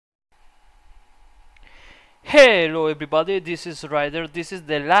Hello everybody, this is Rayder. This is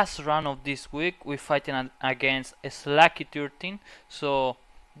the last round of this week. We're fighting against Slatki30. So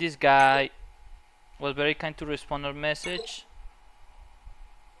this guy was very kind to respond our message.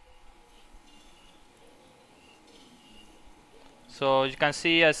 So you can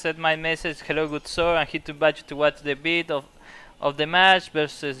see I said my message, hello good sir, and here to invite you to watch the beat of the match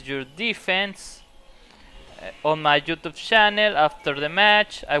versus your defense on my YouTube channel after the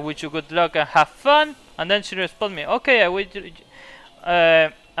match. I wish you good luck and have fun. And then she responded me, okay, I will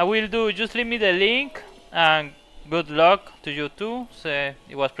do, just leave me the link and good luck to you too. So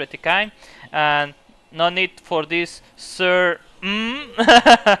it was pretty kind and no need for this sir.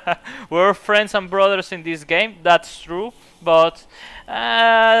 We're friends and brothers in this game, that's true, but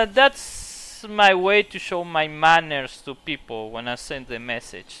that's my way to show my manners to people when I send the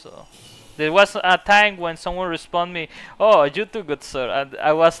message. So there was a time when someone responded me, oh, you too good sir, and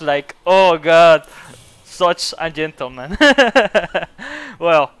I was like, oh god, such a gentleman.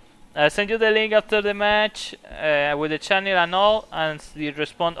 Well, I sent you the link after the match with the channel and all, and she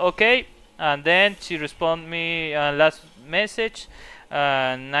respond okay, and then she respond me last message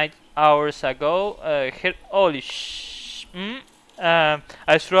 9 hours ago. Holy I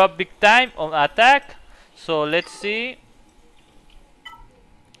threw up big time on attack, so let's see.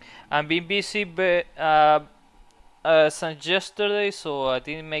 I'm been busy since yesterday, so I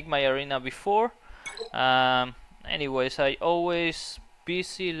didn't make my arena before. Anyways, I always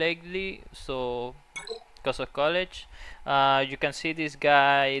busy lately, so because of college. You can see this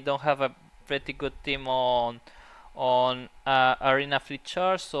guy don't have a pretty good team on arena fleet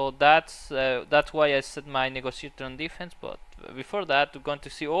chart, so that's why I set my negotiator on defense. But before that, we're going to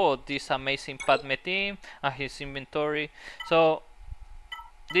see, oh, this amazing Padme team and his inventory. So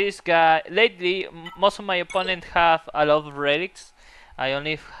this guy, lately most of my opponents have a lot of relics. I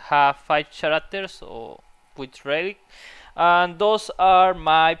only have 5 characters with relic, and those are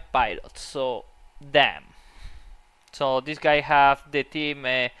my pilots, so damn. So this guy have the team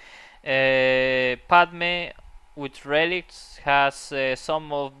Padme with relics, has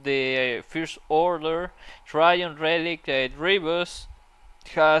some of the First Order, Tryon relic, Rebus,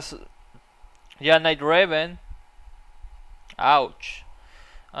 has Knight Raven, ouch,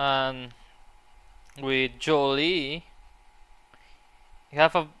 and with Jolie. You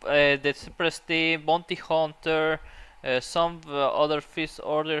have the Cypress team, Bounty Hunter, some other First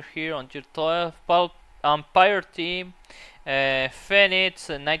Order here on tier 12, Empire team, Phoenix,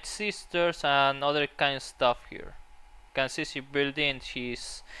 Night Sisters, and other kind of stuff here. You can see she building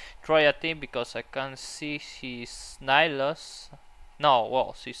his Troya team because I can see she's Nihilus. No,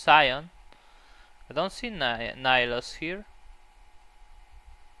 well, she's Zion. I don't see Nihilus here.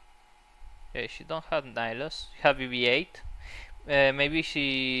 Yeah, she don't have Nihilus. She have BB-8. Maybe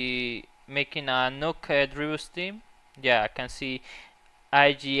she making a Nook Dribus team. Yeah, I can see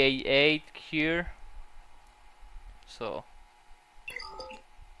IGA8 here. So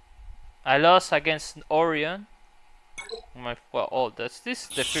I lost against Orion. This is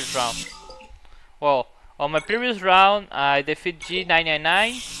the first round. Well, on my previous round I defeat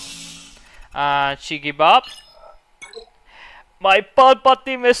G999 and she give up. My Palpa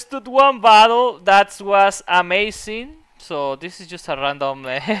team stood one battle, that was amazing. So this is just a random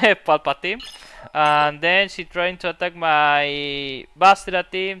Palpa team. And then she trying to attack my Bastila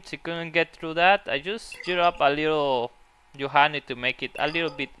team. She couldn't get through that. I just geared up a little Johanny to make it a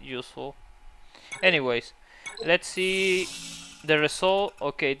little bit useful. Anyways, let's see the result.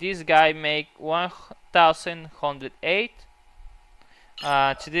 Okay, this guy make 1108.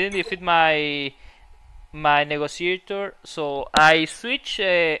 She didn't defeat my negotiator, so I switch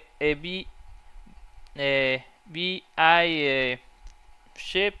a VI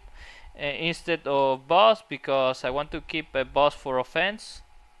ship instead of boss because I want to keep a boss for offense.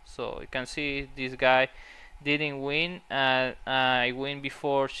 So you can see this guy didn't win, and I win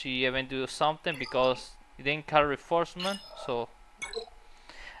before she even do something because he didn't carry reinforcement. So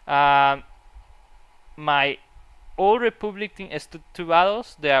my Old Republic team stood 2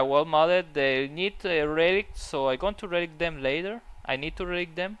 battles. They are well modded. They need a relic, so I'm going to relic them later. I need to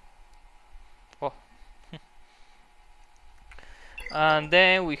relic them. Oh. And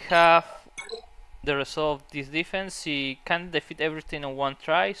then we have the result of this defense. She can defeat everything on one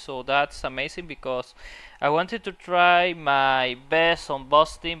try, so that's amazing because I wanted to try my best on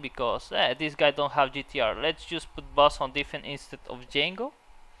boss team because this guy don't have GTR. Let's just put boss on defense instead of Django.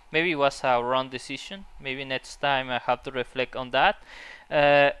 Maybe it was a wrong decision. Maybe next time I have to reflect on that.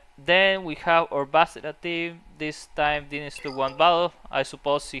 Then we have our Bastila team. This time didn't do one battle. I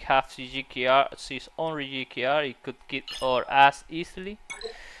suppose she has GKR. She's only GKR. It could get our ass easily.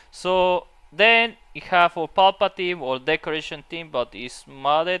 So then you have a Palpatine or Decoration team, but it's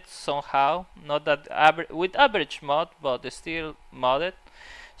modded somehow. Not that with average mod, but it's still modded.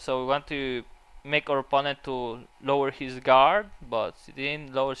 So we want to make our opponent to lower his guard, but he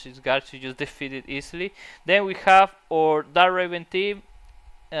didn't lower his guard, so you just defeat it easily. Then we have our Dark Raven team.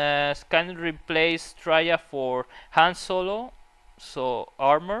 Can replace Traya for Han Solo, so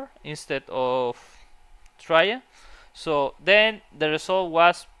armor instead of Traya. So then the result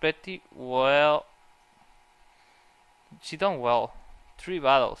was pretty well. She done well. 3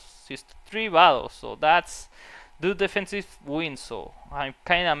 battles. She's 3 battles, so that's do defensive win. So I'm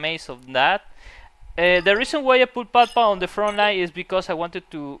kind of amazed of that. The reason why I put Palpa on the front line is because I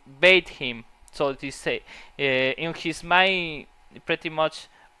wanted to bait him. So to say, in his mind, pretty much,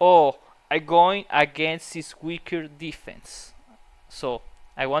 oh, I'm going against his weaker defense. So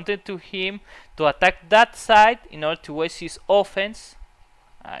I wanted him to attack that side in order to waste his offense.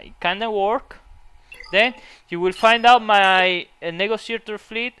 It kinda work. Then you will find out my negotiator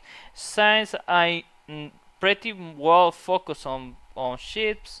fleet, since I pretty well focused on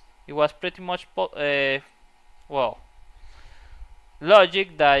ships. It was pretty much well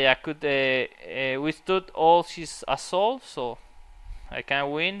logic that I could withstood all his assault, so I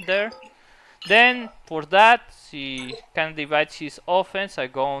can win there. Then for that she can divide his offense. I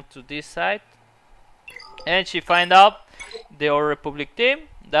go on to this side, and she find out the Old Republic team.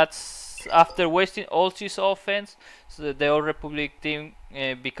 That's after wasting all his offense, so the Old Republic team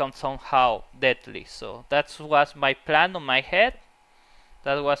becomes somehow deadly. So that was my plan on my head.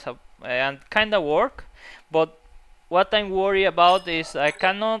 That was and kinda work. But what I'm worried about is I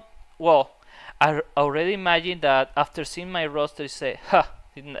cannot. Well, I already imagine that after seeing my roster, say, "Ha,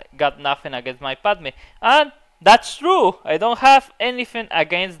 got nothing against my Padme," and that's true. I don't have anything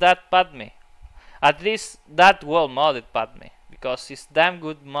against that Padme. At least that well modded Padme, because it's damn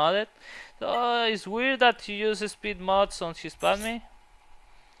good modded. So it's weird that he uses speed mods on his Padme.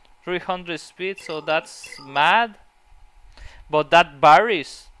 300 speed, so that's mad. But that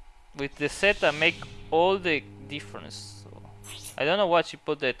varies with the set and make all the difference. So I don't know why she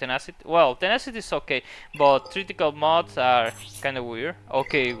put the tenacity. Well, tenacity is okay, but critical mods are kind of weird.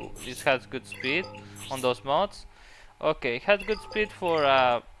 Okay, this has good speed on those mods. Okay, it has good speed for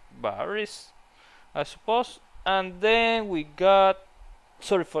Varys, I suppose. And then we got,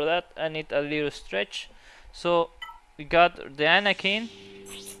 sorry for that, I need a little stretch. So we got the Anakin,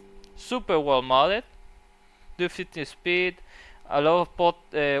 super well modded, do 15 speed, a lot of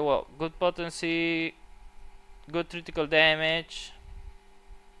well, good potency, good critical damage,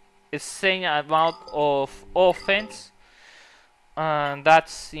 insane amount of offense, and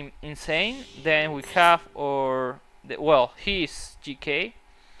that's insane. Then we have our, well, his GK,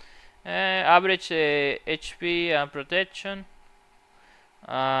 average HP and protection,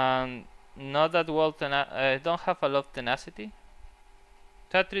 and not that well. Don't have a lot of tenacity.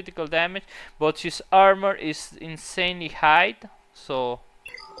 That critical damage, but his armor is insanely high, so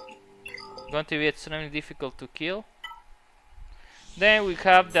going to be extremely difficult to kill. Then we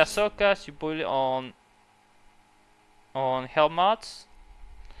have the Ahsoka. She put it on health mods,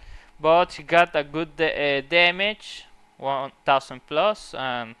 but she got a good damage, 1000 plus,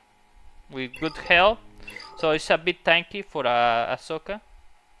 and with good health, so it's a bit tanky for Ahsoka.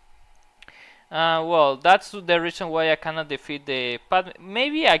 Well, that's the reason why I cannot defeat the Padme.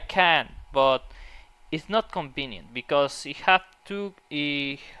 Maybe I can, but it's not convenient because he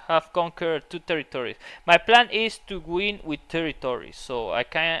have conquered 2 territories. My plan is to win with territories, so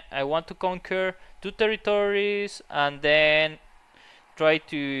I want to conquer 2 territories and then try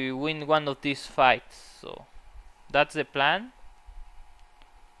to win one of these fights. So that's the plan,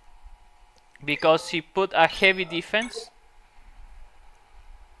 because he put a heavy defense.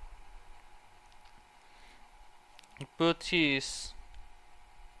 He put his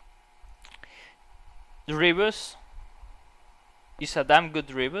Rebus. It's a damn good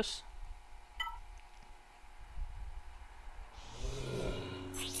Rebus.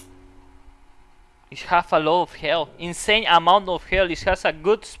 It has a lot of health, insane amount of health. It has a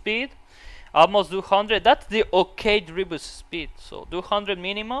good speed, almost 200. That's the okay Rebus speed, so 200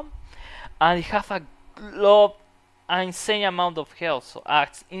 minimum, and it has a lot, an insane amount of health. So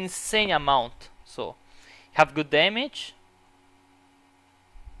insane amount. So have good damage.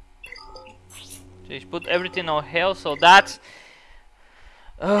 So you put everything on health, so that's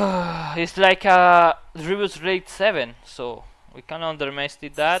it's like a Rebus rate 7, so we can't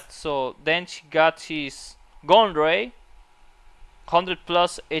underestimate that. So then she got his Gun Ray, 100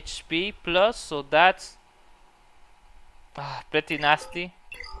 plus HP plus, so that's pretty nasty.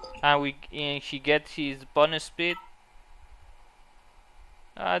 And he gets his bonus speed.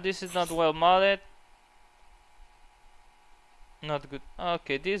 This is not well modded. Not good.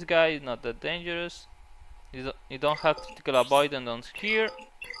 Okay, this guy is not that dangerous. You don't have critical avoidance on here.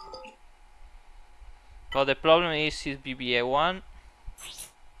 But the problem is his BBA 1.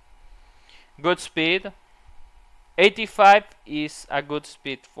 Good speed. 85 is a good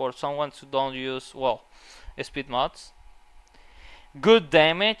speed for someone who don't use, well, speed mods. Good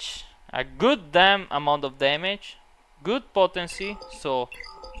damage. A good damn amount of damage. Good potency. So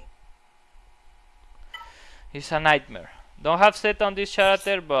he's a nightmare. Don't have set on this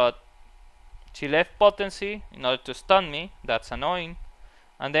character, but she left potency in order to stun me. That's annoying.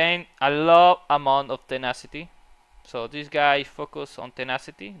 And then a low amount of tenacity. So this guy focus on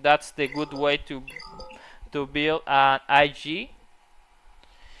tenacity. That's the good way to build an IG.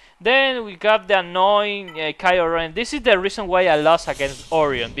 Then we got the annoying Kylo Ren. This is the reason why I lost against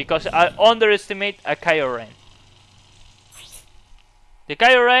Orion, because I underestimate a Kylo Ren. The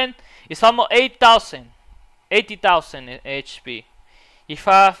Kylo Ren is almost 80,000 HP. He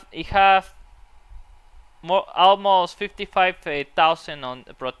have more, almost 55,000 on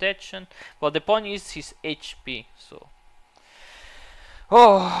protection, but the point is his HP. So,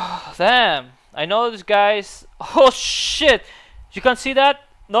 oh damn! I know these guys. Oh shit! You can see that.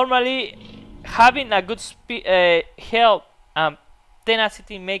 Normally, having a good health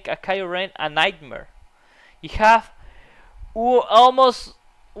tenacity make a Kylo Ren a nightmare. You have almost,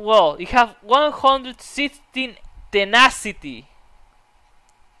 well, you have 116 tenacity.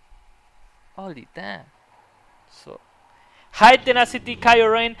 Holy damn! So high tenacity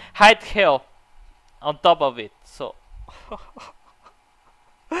Kylo Ren, high health on top of it. So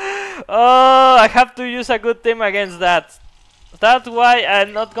oh, I have to use a good team against that. That's why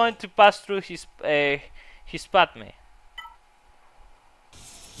I'm not going to pass through his Padme.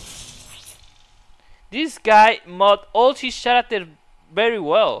 This guy mod all his character very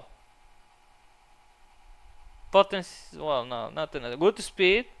well. Potency, well, no, not enough. Good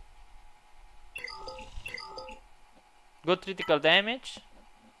speed. Good critical damage.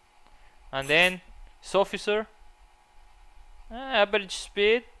 And then his officer. Average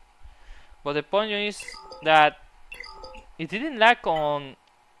speed. But the point is that it didn't lack on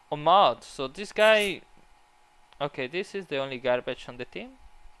mods. So this guy, okay, this is the only garbage on the team.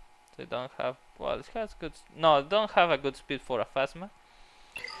 They don't have, well, it has good, no, don't have a good speed for a Phasma.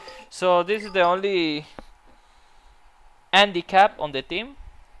 So this is the only handicap on the team.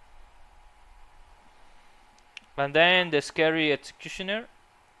 And then the scary executioner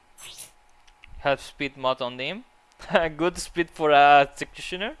has speed mod on him. Good speed for a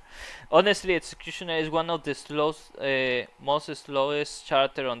executioner. Honestly, executioner is one of the slowest, most slowest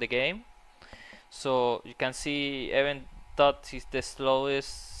character on the game. So you can see, even though he's the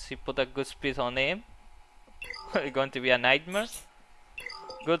slowest, he put a good speed on him. It's going to be a nightmare.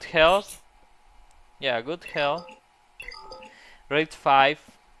 Good health. Yeah, good health. Rate 5.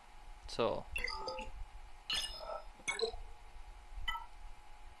 So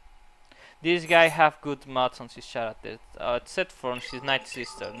this guy have good mods on his character, except for his Night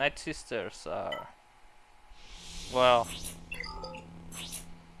Sister. Night Sisters are, well,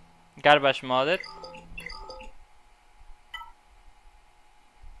 garbage modded.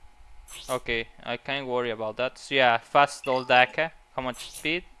 Okay, I can't worry about that. So yeah, fast old DACA. How much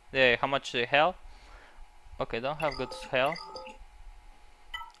speed? How much health? Okay, don't have good health.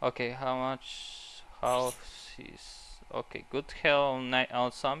 Okay, how much? How is? Okay, good health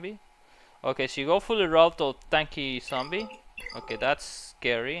on zombie. Okay, she go fully route of tanky zombie. Okay, that's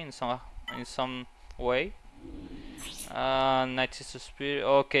scary in some way. Night Sister speed.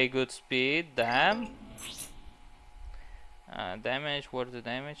 Okay, good speed. Damn. Damage. What's the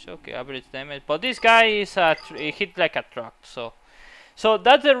damage? Okay, average damage. But this guy is he hit like a truck. So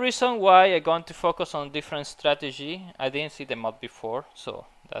that's the reason why I'm going to focus on different strategy. I didn't see the mod before, so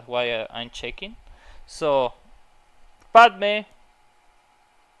that's why I'm checking. So Padme,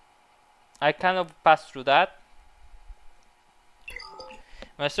 I kind of pass through that.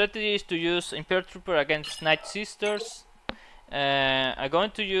 My strategy is to use Imperial Trooper against Night Sisters. I'm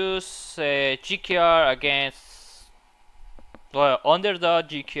going to use GKR against, well, Underdog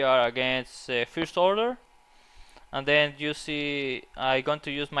GKR against First Order. And then you see I'm going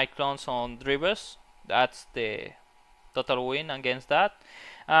to use my clones on Drivers. That's the total win against that.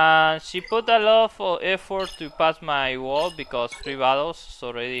 And she put a lot of effort to pass my wall because 3 battles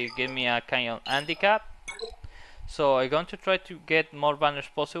already gave me a kind of handicap. So I'm going to try to get more banners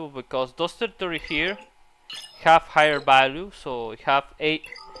possible because those territory here have higher value. So we have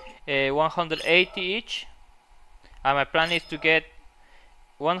 180 each. And my plan is to get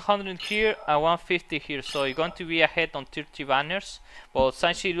 100 here and 150 here. So you're going to be ahead on 30 banners. But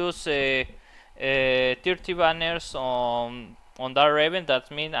since she lose 30 banners on on that Raven. That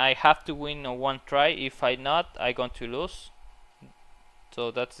means I have to win on one try. If I not, I going to lose.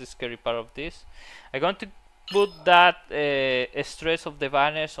 So that's the scary part of this. I'm going to put that stress of the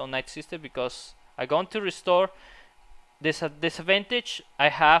banners on Night Sister because I'm going to restore this disadvantage I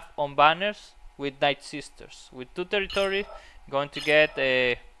have on banners with Night Sisters. With 2 territories, I'm going to get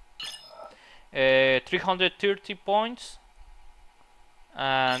 330 points,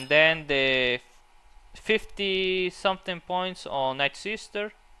 and then the 50 something points on Night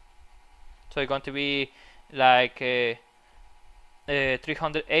Sister. So it's going to be like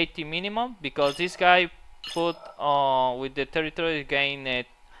 380 minimum, because this guy put with the territory gain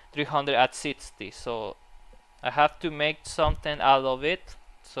 300 at 60. So I have to make something out of it.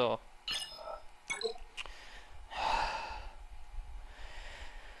 So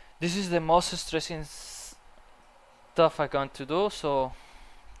this is the most stressing stuff I'm going to do. So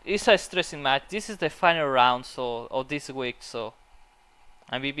it's a stressing match. This is the final round of this week. So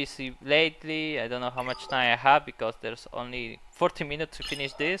I'm BBC lately. I don't know how much time I have because there's only 40 minutes to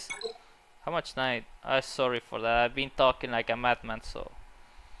finish this. How much time? I'm sorry for that. I've been talking like a madman. So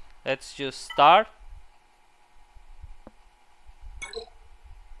let's just start.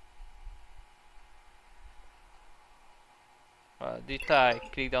 Did I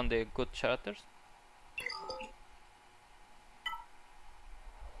click on the good characters?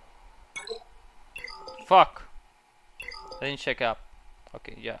 Fuck! I didn't check up.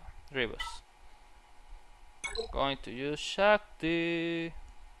 Okay, yeah, Rivers. Going to use Shakti.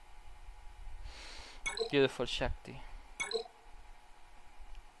 Beautiful Shakti.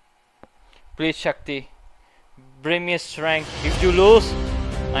 Please, Shakti, bring me strength. If you lose,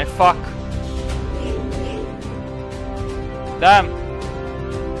 I'm fuck. Damn.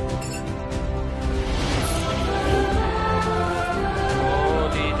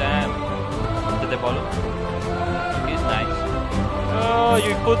 Holy damn. Did the ball? He's nice. Oh,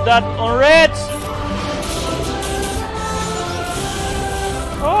 you put that on reds!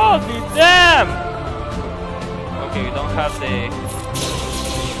 Holy damn! Okay, you don't have the...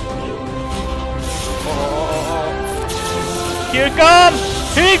 Oh. Here comes!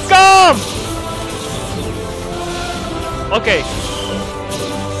 Here comes! Okay.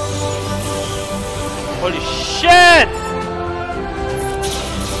 Holy shit!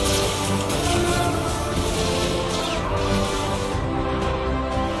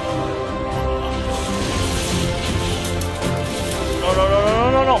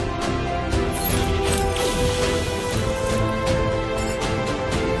 No.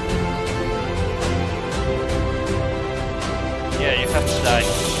 Yeah, you have to die.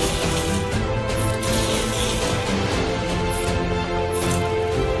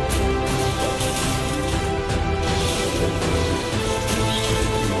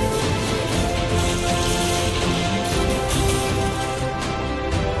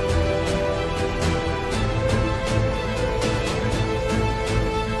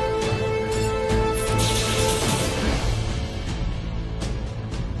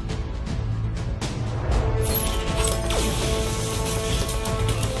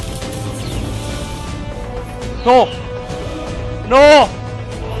 No! No!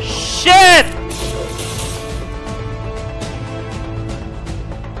 Shit!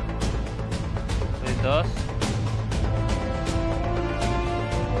 It does.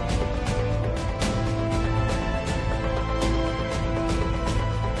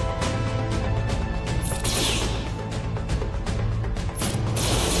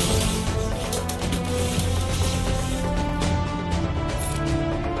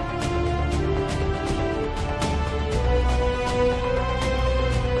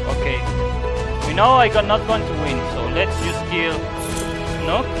 No, I'm not going to win, so let's just kill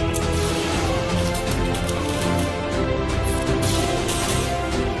Nook.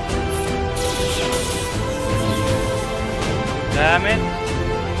 Damn it.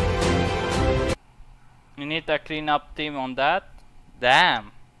 You need a cleanup team on that.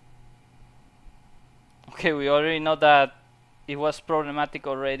 Damn. Okay, we already know that it was problematic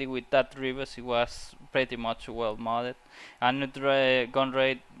already with that Rivers. It was pretty much well modded. And Gun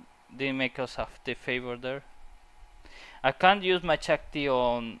Raid didn't make us have the favor there. I can't use my Shakti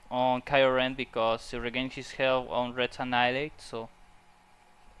on Kyren because he regains his health on Red's Annihilate, so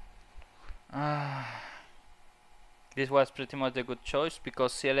this was pretty much a good choice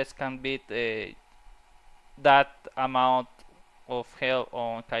because CLS can beat that amount of health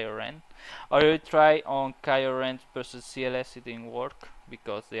on Kyren. I already tried on Kyren versus CLS, it didn't work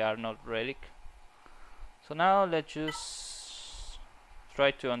because they are not relic. So now let's just try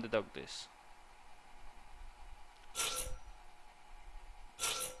to underdog this.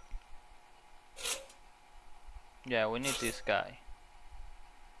 Yeah, we need this guy.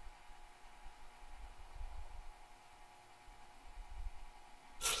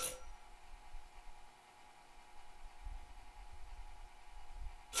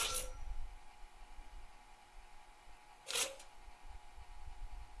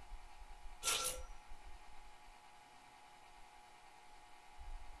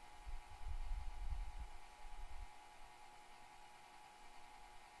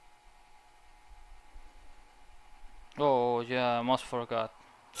 Oh yeah, I almost forgot.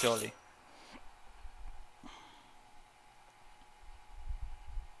 Jolly.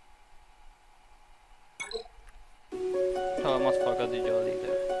 Oh, I almost forgot the Jolly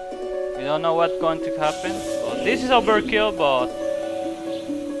there. We don't know what's going to happen. Well, this is overkill, but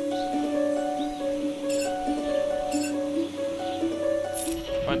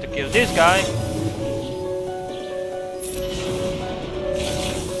going to kill this guy.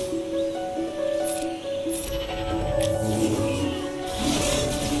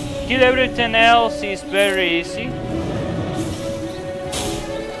 Kill everything else is very easy.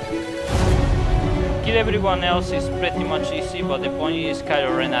 Kill everyone else is pretty much easy, but the point is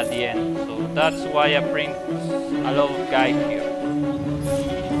Kylo Ren at the end. So that's why I bring a lot of guy here.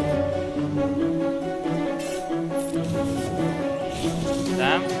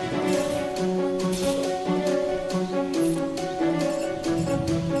 Damn.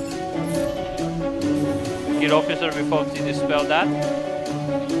 Kill officer before he dispel that.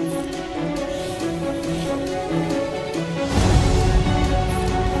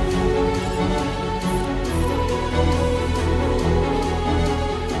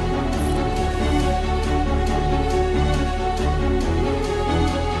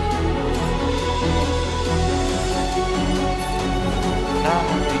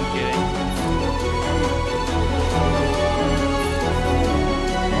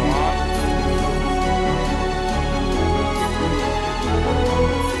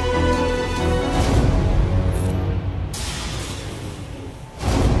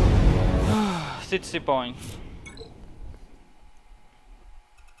 It's the point.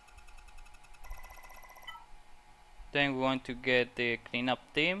 Then we want to get the cleanup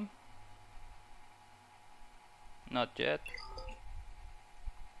team. Not yet.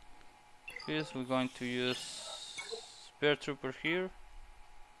 First we're going to use Spear Trooper here.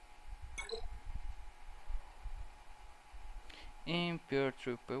 Impure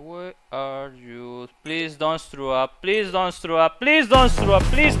Trooper, where are you? Please don't screw up, please don't screw up, please don't screw up,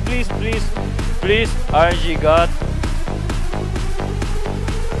 please, please, please, please, RG God.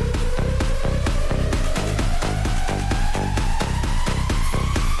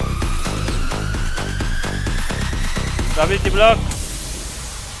 Stability block.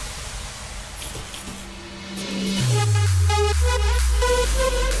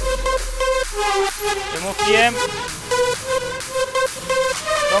 Remove PM.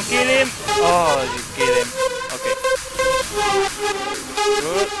 Don't kill him. Oh, you kill him. Okay.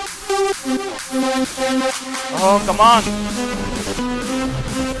 Good. Oh, come on.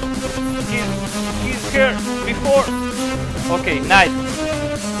 Kill her before. Okay, nice.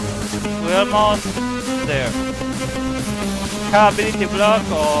 We're almost there. Have ability block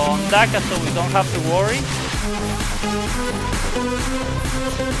on Daka so we don't have to worry.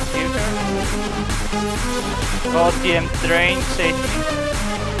 Kill her. Oh, TM train safety.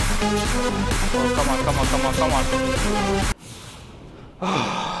 Oh, come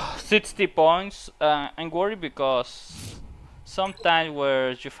on. 60 points. I'm worried because sometimes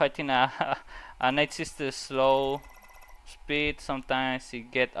where you're fighting a Night Sister slow speed, sometimes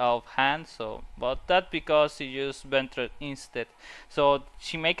it get out of hand. So, but that because she used Ventre instead. So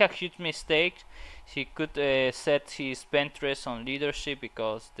she make a huge mistake. She could set his Ventress on leadership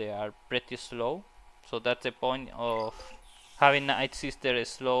because they are pretty slow. So that's the point of having Night Sister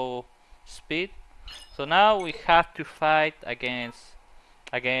slow speed. So now we have to fight against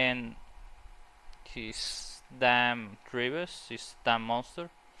his damn Grievous, his damn monster.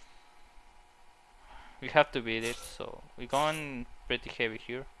 We have to beat it, so we're going pretty heavy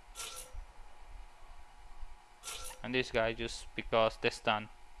here. And this guy just because the stun.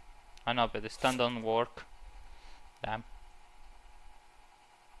 I know, but the stun don't work. Damn.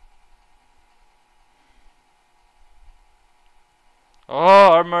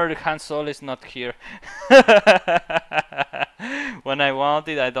 Oh, armored Han Solo is not here. When I want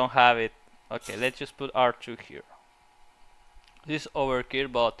it, I don't have it. Okay, let's just put R2 here. This is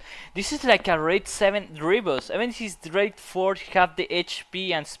overkill, but this is like a raid 7 Rebus. Even if he's raid 4, he have the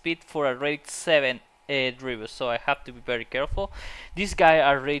HP and speed for a raid 7 Rebus, so I have to be very careful. These guys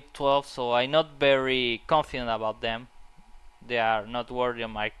are raid 12, so I'm not very confident about them. They are not worthy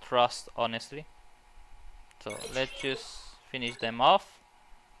of my trust, honestly. So let's just finish them off.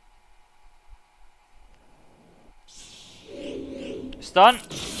 Stun.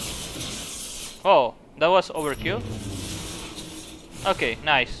 Oh, that was overkill. Okay,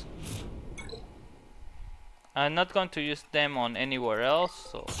 nice. I'm not going to use them on anywhere else,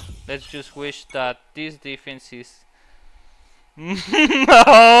 so let's just wish that this defense is...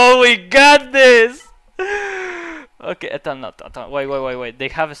 Oh, we got this! Okay, wait, they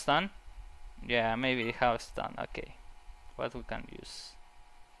have a stun? Yeah, maybe they have a stun, okay. What we can use?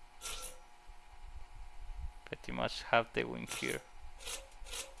 Pretty much have the win here.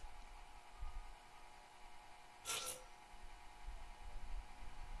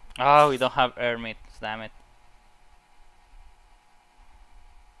 Oh, we don't have Hermit, damn it.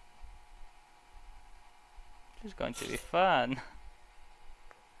 This is going to be fun.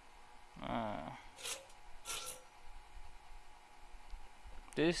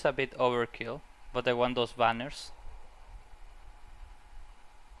 This is a bit overkill, but I want those banners.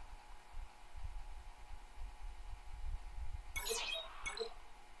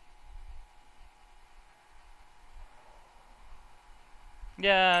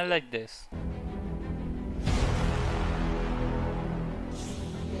 Yeah, I like this.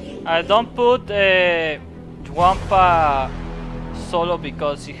 I don't put Wampa solo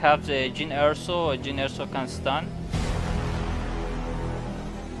because he has the Jin Erso. Jin Erso can stun.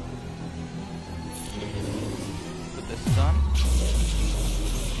 Put the stun.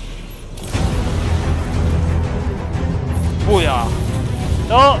 Booyah!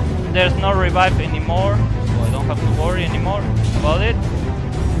 So there's no revive anymore, so I don't have to worry anymore about it.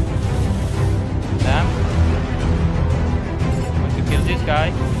 Damn. I'm going to kill this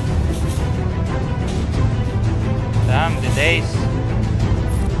guy. Damn, the days.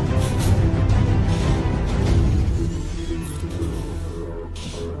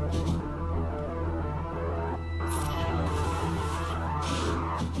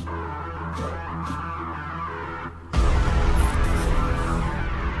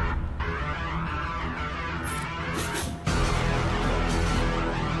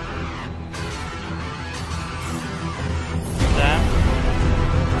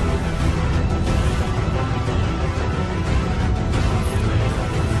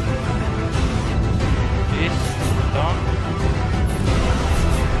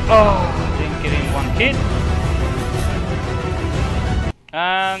 Oh, didn't get in one hit.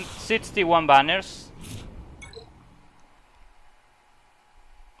 And 61 banners.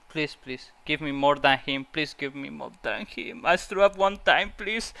 Please, please, give me more than him. Please give me more than him. I threw up one time,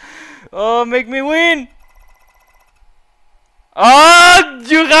 please. Oh, make me win. Oh,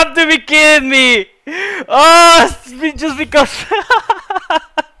 you have to be kidding me. Oh, just because.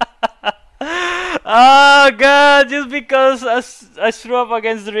 Oh god, just because I threw up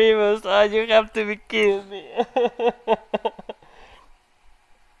against Rivers. Oh, you have to be kidding me.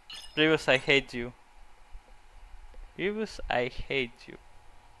 Rivers, I hate you. Rivers, I hate you.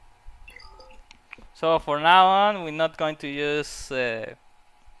 So for now on, we're not going to use...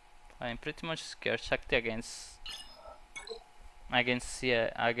 I'm pretty much scared Shakti against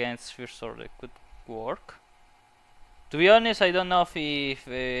First Order could work. To be honest, I don't know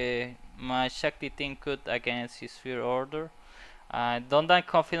if my Shakti team could against his Sphere Order. I don't that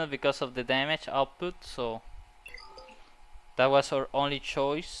confident because of the damage output, so that was our only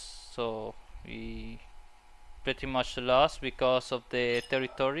choice. So we pretty much lost because of the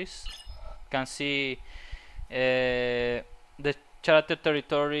territories. You can see the character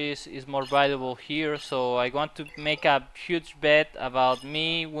territories is more valuable here, so I want to make a huge bet about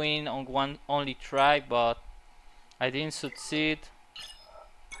me win on one only try, but I didn't succeed.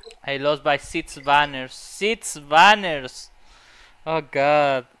 I lost by 6 banners. 6 banners! Oh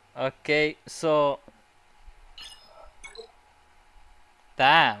god. Okay, so...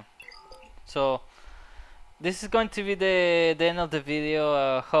 Damn. So, this is going to be the end of the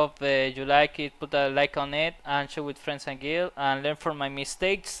video. Hope you like it. Put a like on it and share with friends and guild and learn from my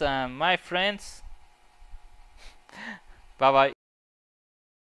mistakes. My friends. Bye bye.